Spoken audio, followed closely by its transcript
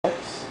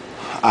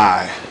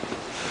I'll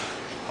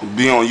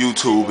be on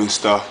YouTube and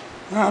stuff.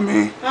 You know what I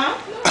mean?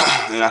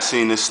 Huh? And I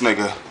seen this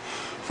nigga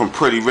from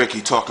Pretty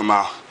Ricky talking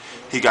about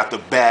he got the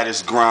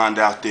baddest grind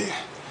out there.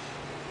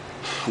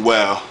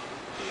 Well,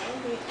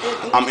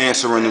 I'm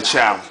answering the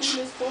challenge.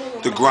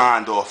 The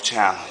grind off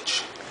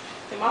challenge.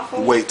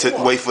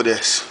 Wait for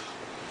this.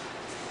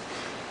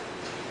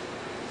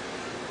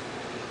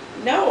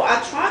 No,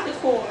 I tried to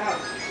call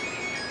out.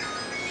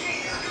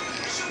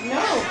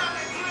 No.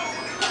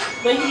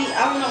 But I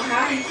don't know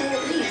how he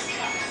called me.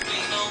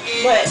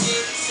 But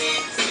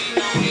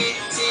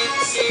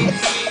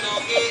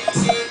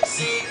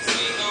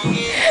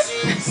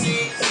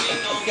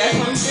that's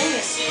what I'm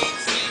saying.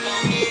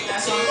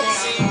 That's what I'm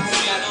saying.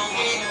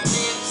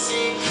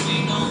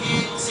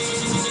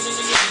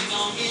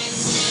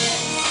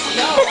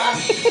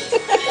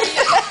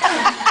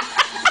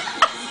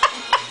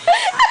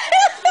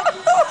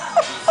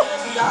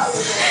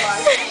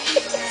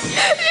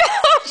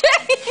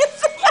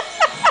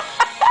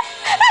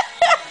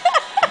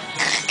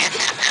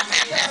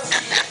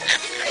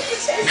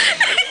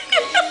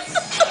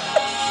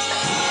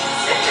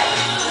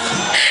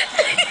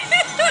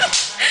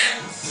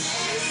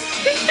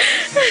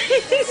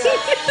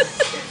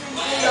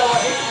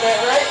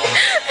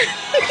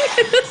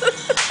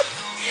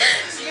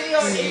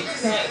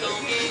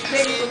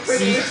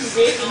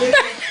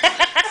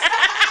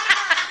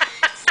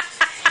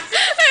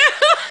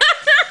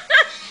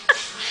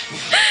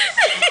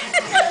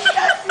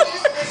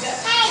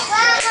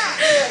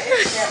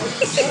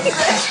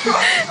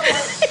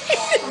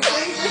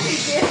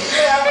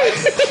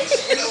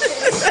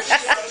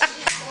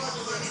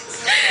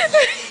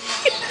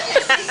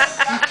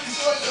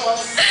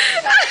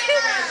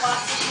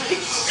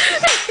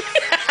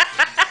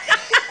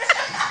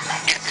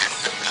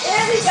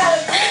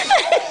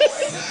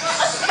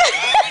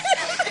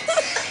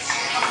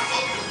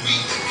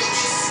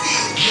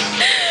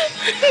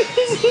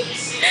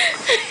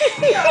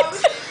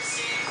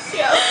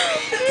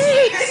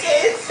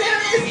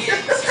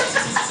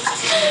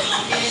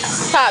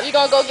 Pop, you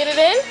gonna go get it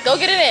in? Go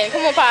get it in.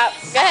 Come on, Pop.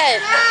 Go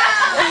ahead.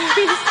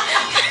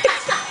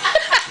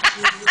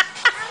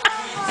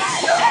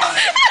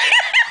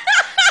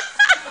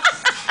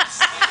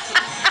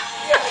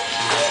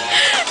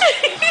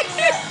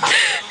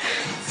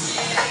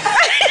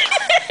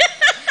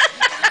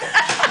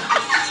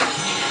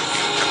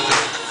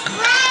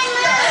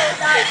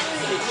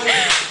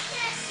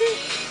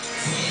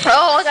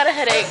 Oh, I got a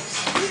headache.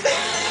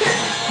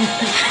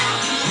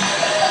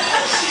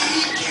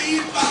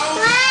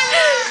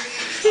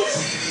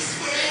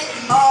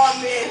 Oh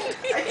man,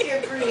 I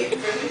can't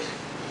breathe.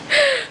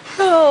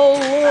 Oh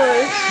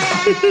Lord.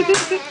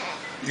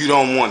 You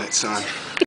don't want it, son.